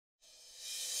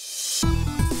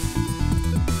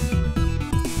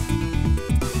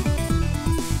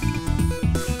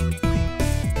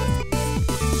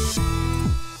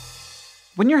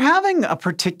When you're having a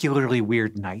particularly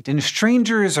weird night and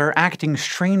strangers are acting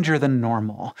stranger than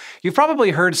normal, you've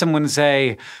probably heard someone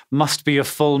say, "Must be a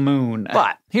full moon."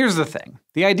 But here's the thing.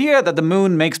 The idea that the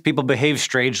moon makes people behave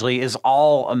strangely is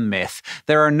all a myth.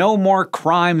 There are no more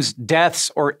crimes,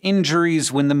 deaths, or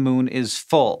injuries when the moon is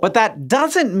full. But that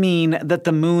doesn't mean that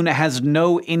the moon has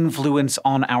no influence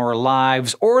on our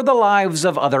lives or the lives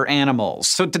of other animals.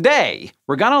 So today,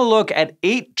 we're gonna look at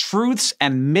 8 truths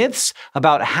and myths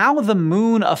about how the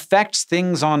moon affects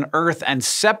things on Earth and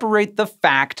separate the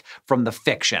fact from the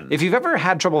fiction. If you've ever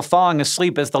had trouble falling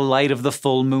asleep as the light of the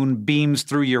full moon beams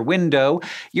through your window,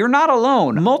 you're not alone.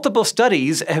 Multiple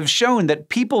studies have shown that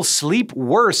people sleep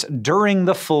worse during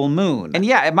the full moon. And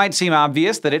yeah, it might seem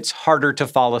obvious that it's harder to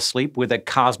fall asleep with a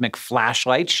cosmic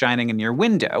flashlight shining in your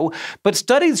window, but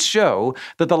studies show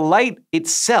that the light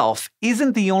itself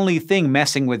isn't the only thing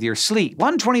messing with your sleep.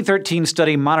 One 2013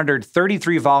 study monitored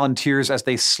 33 volunteers as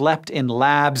they slept in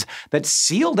labs that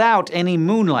sealed out any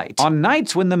moonlight. On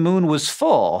nights when the moon was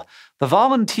full, the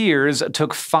volunteers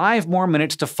took 5 more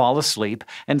minutes to fall asleep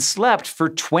and slept for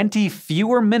 20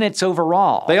 fewer minutes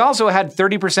overall. They also had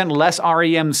 30% less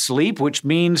REM sleep, which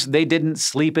means they didn't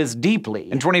sleep as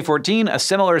deeply. In 2014, a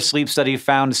similar sleep study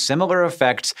found similar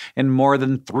effects in more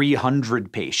than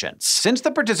 300 patients. Since the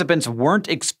participants weren't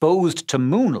exposed to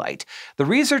moonlight, the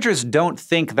researchers don't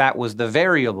think that was the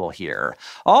variable here.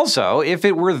 Also, if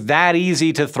it were that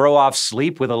easy to throw off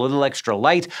sleep with a little extra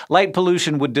light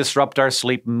pollution would disrupt our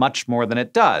sleep much more than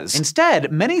it does.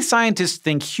 Instead, many scientists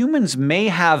think humans may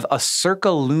have a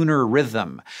circulunar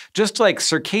rhythm. Just like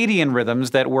circadian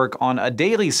rhythms that work on a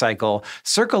daily cycle,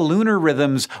 circulunar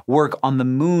rhythms work on the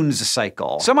moon's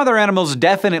cycle. Some other animals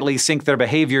definitely sync their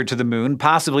behavior to the moon,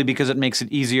 possibly because it makes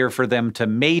it easier for them to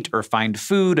mate or find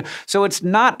food, so it's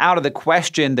not out of the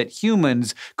question that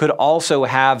humans could also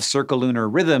have circulunar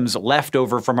rhythms left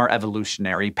over from our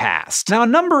evolutionary past. Now, a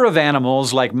number of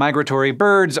animals, like migratory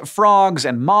birds, frogs,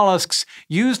 and mollusks,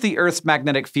 use the Earth's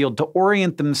magnetic field to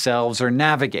orient themselves or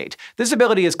navigate. This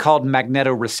ability is called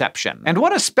magnetoreception. And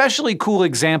one especially cool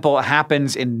example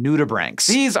happens in nudibranchs.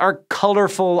 These are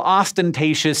colorful,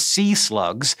 ostentatious sea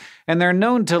slugs, and they're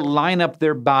known to line up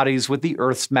their bodies with the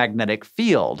Earth's magnetic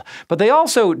field. But they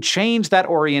also change that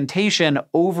orientation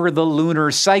over the lunar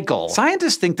cycle.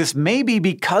 Scientists think this may be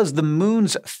because the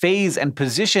moon's phase and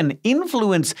position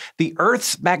influence the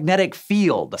Earth's magnetic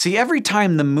field. See, every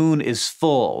time the moon is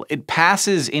full, it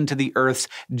passes into the Earth's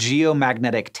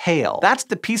geomagnetic tail. That's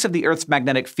the piece of the Earth's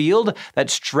magnetic field that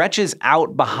stretches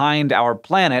out behind our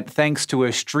planet thanks to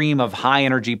a stream of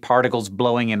high-energy particles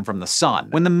blowing in from the sun.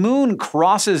 When the moon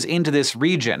crosses into this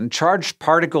region, charged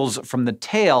particles from the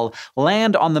tail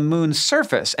land on the moon's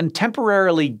surface and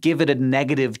temporarily give it a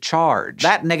negative charge.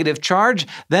 That negative charge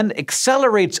then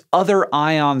accelerates other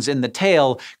ions in the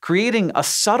tail, creating a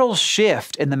subtle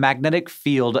shift in the magnetic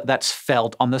field that's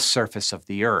felt on the surface of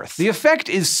the Earth. The effect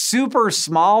is super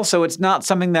small, so it's not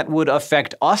something that would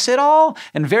affect us at all,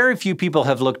 and very few people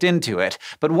have looked into it.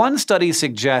 But one study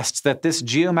suggests that this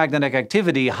geomagnetic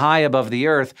activity high above the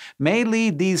Earth may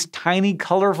lead these tiny,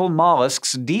 colorful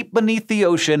mollusks deep beneath the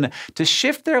ocean to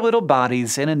shift their little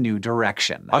bodies in a new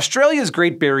direction. Australia's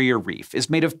Great Barrier Reef is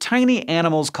made of tiny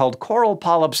animals called coral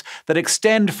polyps that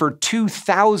extend for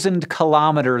 2,000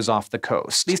 kilometers off the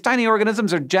coast. These tiny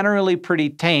organisms are generally pretty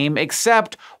tame,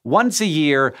 except once a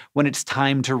year when it's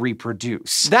time to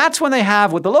reproduce. That's when they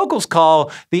have what the locals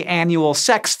call the annual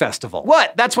sex festival.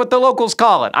 What? That's what the locals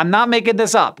call it. I'm not making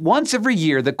this up. Once every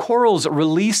year, the corals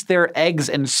release their eggs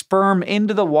and sperm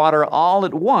into the water all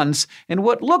at once in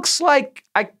what looks like,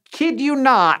 I kid you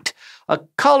not, a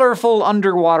colorful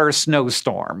underwater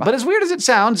snowstorm. But as weird as it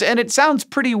sounds, and it sounds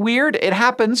pretty weird, it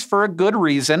happens for a good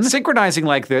reason. Synchronizing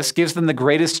like this gives them the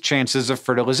greatest chances of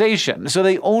fertilization, so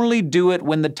they only do it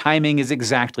when the timing is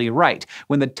exactly right,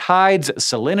 when the tide's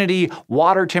salinity,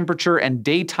 water temperature, and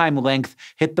daytime length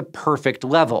hit the perfect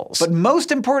levels. But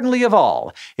most importantly of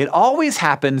all, it always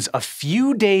happens a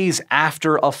few days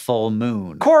after a full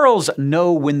moon. Corals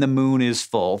know when the moon is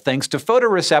full thanks to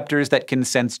photoreceptors that can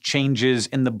sense changes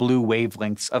in the blue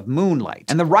wavelengths of moonlight.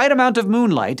 And the right amount of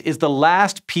moonlight is the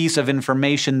last piece of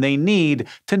information they need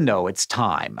to know it's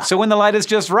time. So when the light is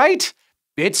just right,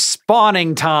 it's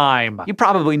spawning time! You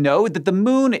probably know that the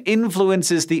moon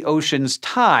influences the ocean's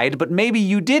tide, but maybe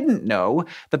you didn't know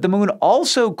that the moon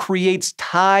also creates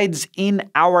tides in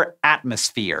our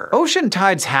atmosphere. Ocean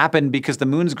tides happen because the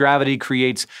moon's gravity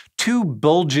creates two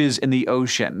bulges in the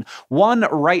ocean, one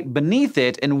right beneath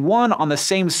it and one on the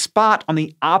same spot on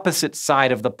the opposite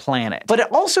side of the planet. But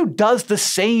it also does the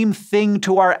same thing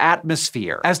to our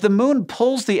atmosphere. As the moon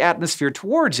pulls the atmosphere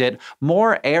towards it,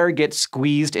 more air gets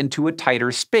squeezed into a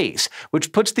tighter space,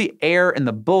 which puts the air in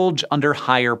the bulge under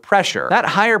higher pressure. That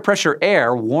higher pressure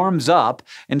air warms up,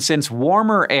 and since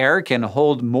warmer air can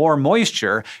hold more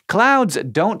moisture, clouds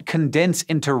don't condense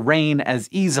into rain as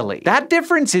easily. That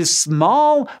difference is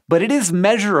small, but it is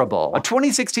measurable. A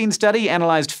 2016 study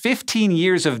analyzed 15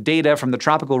 years of data from the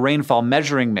Tropical Rainfall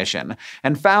Measuring Mission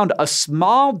and found a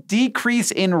small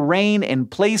decrease in rain in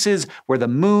places where the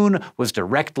moon was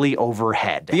directly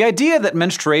overhead. The idea that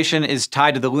menstruation is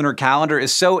tied to the lunar calendar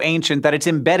is so ancient that it's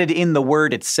embedded in the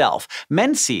word itself.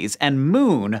 Menses and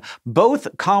moon both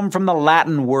come from the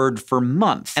Latin word for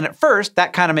month, and at first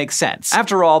that kind of makes sense.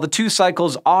 After all, the two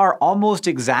cycles are almost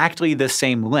exactly the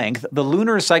same length. The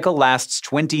lunar cycle lasts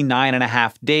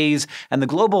 29.5 days, and the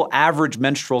global average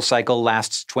menstrual cycle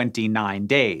lasts 29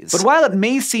 days. But while it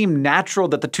may seem natural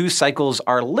that the two cycles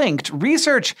are linked,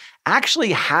 research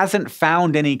actually hasn't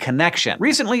found any connection.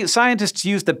 Recently, scientists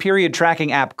used the period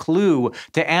tracking app Clue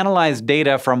to analyze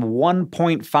data from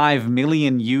 1.5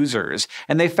 million users,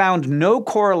 and they found no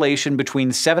correlation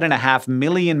between 7.5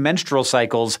 million menstrual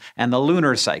cycles and the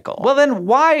lunar cycle. Well then,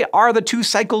 why are the two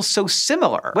cycles so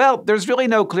similar? Well, there's really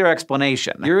no clear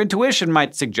explanation. Your intuition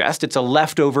might suggest it's a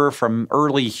leftover from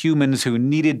early humans who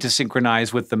needed to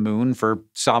synchronize with the moon for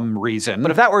some reason. But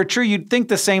if that were true, you'd think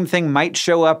the same thing might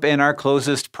show up in our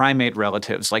closest primate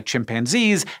relatives, like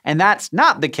chimpanzees, and that's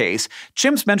not the case.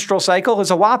 Chimps' menstrual cycle is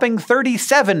a whopping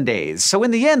 37 days. So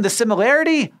in the end, the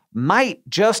similarity might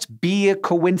just be a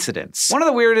coincidence. One of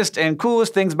the weirdest and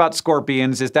coolest things about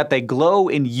scorpions is that they glow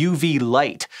in UV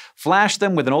light. Flash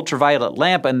them with an ultraviolet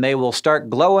lamp and they will start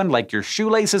glowing like your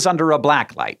shoelaces under a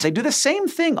black light. They do the same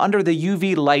thing under the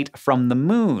UV light from the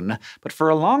moon, but for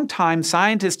a long time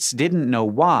scientists didn't know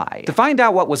why. To find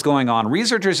out what was going on,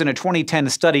 researchers in a 2010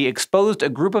 study exposed a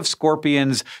group of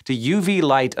scorpions to UV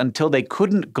light until they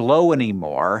couldn't glow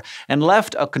anymore, and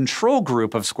left a control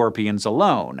group of scorpions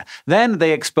alone. Then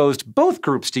they exposed both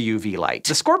groups to UV light.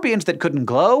 The scorpions that couldn't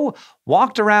glow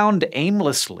walked around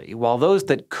aimlessly, while those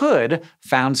that could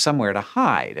found somewhere to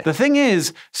hide. The thing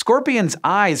is, scorpions'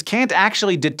 eyes can't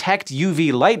actually detect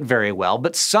UV light very well,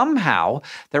 but somehow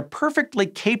they're perfectly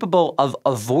capable of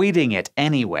avoiding it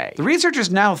anyway. The researchers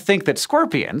now think that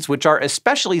scorpions, which are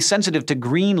especially sensitive to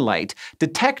green light,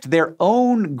 detect their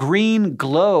own green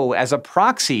glow as a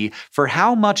proxy for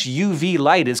how much UV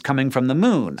light is coming from the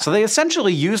moon. So they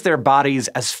essentially use their bodies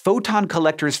as photon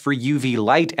collectors for UV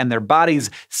light, and their bodies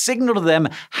signal to them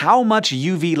how much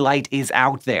UV light is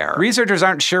out there. Researchers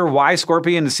aren't sure why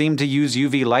scorpions seem to use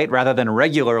UV light rather than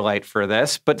regular light for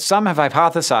this, but some have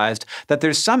hypothesized that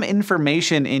there's some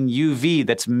information in UV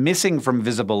that's missing from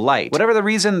visible light. Whatever the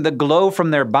reason, the glow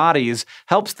from their bodies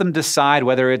helps them decide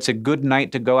whether it's a good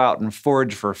night to go out and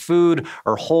forage for food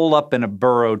or hole up in a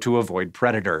burrow to avoid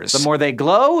predators. The more they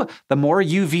glow, the more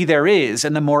UV there is,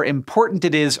 and the more important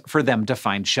it is for them to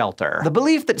find shelter. The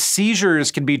belief that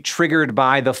seizures can be triggered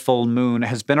by the full moon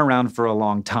has been around for a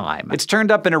long time. It's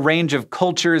turned up in a range of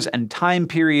cultures and time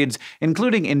periods,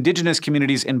 including indigenous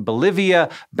communities in Bolivia,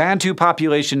 Bantu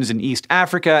populations in East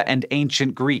Africa, and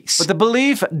ancient Greece. But the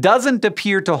belief doesn't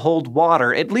appear to hold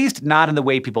water, at least not in the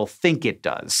way people think it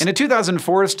does. In a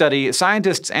 2004 study,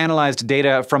 scientists analyzed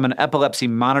data from an epilepsy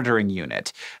monitoring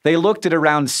unit. They looked at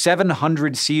around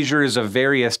 700 seizures of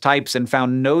various types and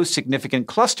found no significant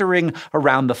clustering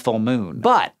around the full moon.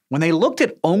 But when they looked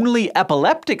at only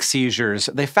epileptic seizures,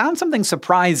 they found something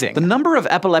surprising. The number of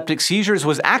epileptic seizures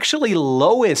was actually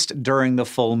lowest during the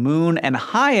full moon and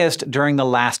highest during the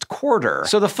last quarter.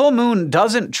 So the full moon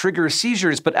doesn't trigger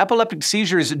seizures, but epileptic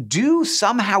seizures do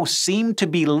somehow seem to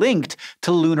be linked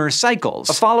to lunar cycles.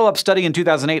 A follow-up study in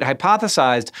 2008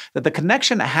 hypothesized that the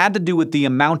connection had to do with the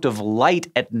amount of light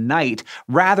at night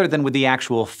rather than with the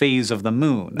actual phase of the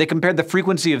moon. They compared the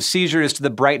frequency of seizures to the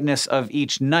brightness of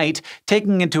each night,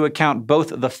 taking into account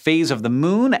both the phase of the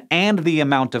moon and the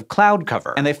amount of cloud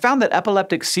cover. And they found that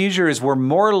epileptic seizures were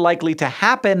more likely to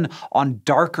happen on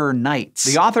darker nights.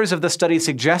 The authors of the study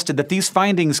suggested that these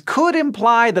findings could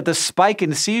imply that the spike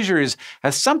in seizures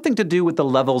has something to do with the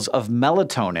levels of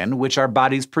melatonin, which our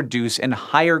bodies produce in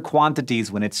higher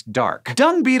quantities when it's dark.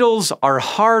 Dung beetles are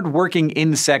hard-working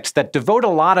insects that devote a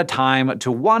lot of time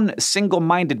to one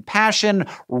single-minded passion,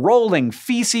 rolling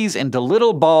feces into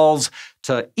little balls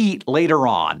to eat later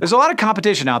on. There's a lot of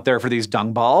competition out there for these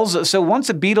dung balls, so once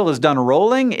a beetle is done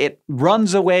rolling, it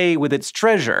runs away with its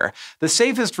treasure. The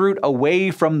safest route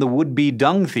away from the would-be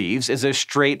dung thieves is a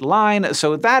straight line,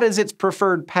 so that is its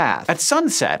preferred path. At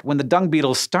sunset, when the dung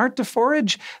beetles start to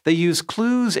forage, they use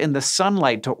clues in the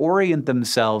sunlight to orient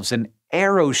themselves in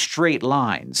arrow straight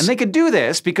lines. And they could do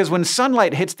this because when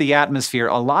sunlight hits the atmosphere,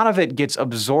 a lot of it gets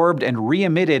absorbed and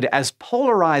re-emitted as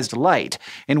polarized light,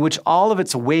 in which all of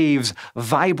its waves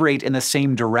vibrate in the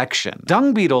same direction.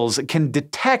 Dung beetles can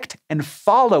detect and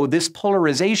follow this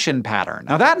polarization pattern.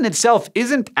 Now that in itself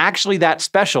isn't actually that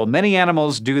special. Many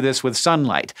animals do this with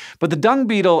sunlight. But the dung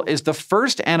beetle is the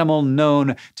first animal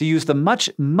known to use the much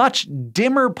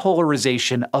dimmer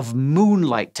polarization of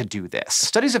moonlight to do this.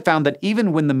 Studies have found that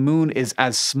even when the moon is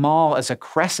as small as a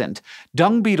crescent,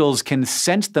 dung beetles can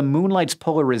sense the moonlight's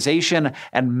polarization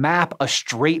and map a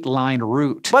straight line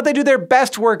route. But they do their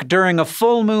best work during a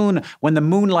full moon when the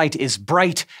moonlight is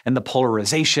bright and the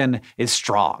polarization is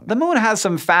strong. The moon has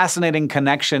some fascinating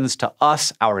connections to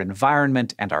us, our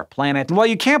environment, and our planet. And while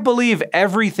you can't believe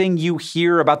everything you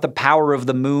hear about the power of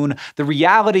the moon, the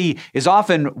reality is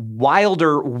often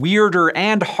wilder, weirder,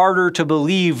 and harder to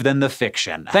believe than the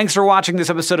fiction. Thanks for watching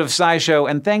this episode of SciShow,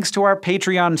 and thanks to our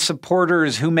Patreon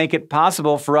supporters who make it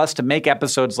possible for us to make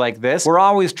episodes like this. We're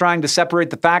always trying to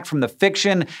separate the fact from the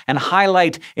fiction and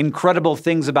highlight incredible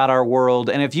things about our world.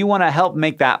 And if you want to help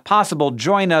make that possible,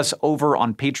 join us over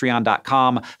on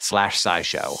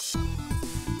patreon.com/SciShow.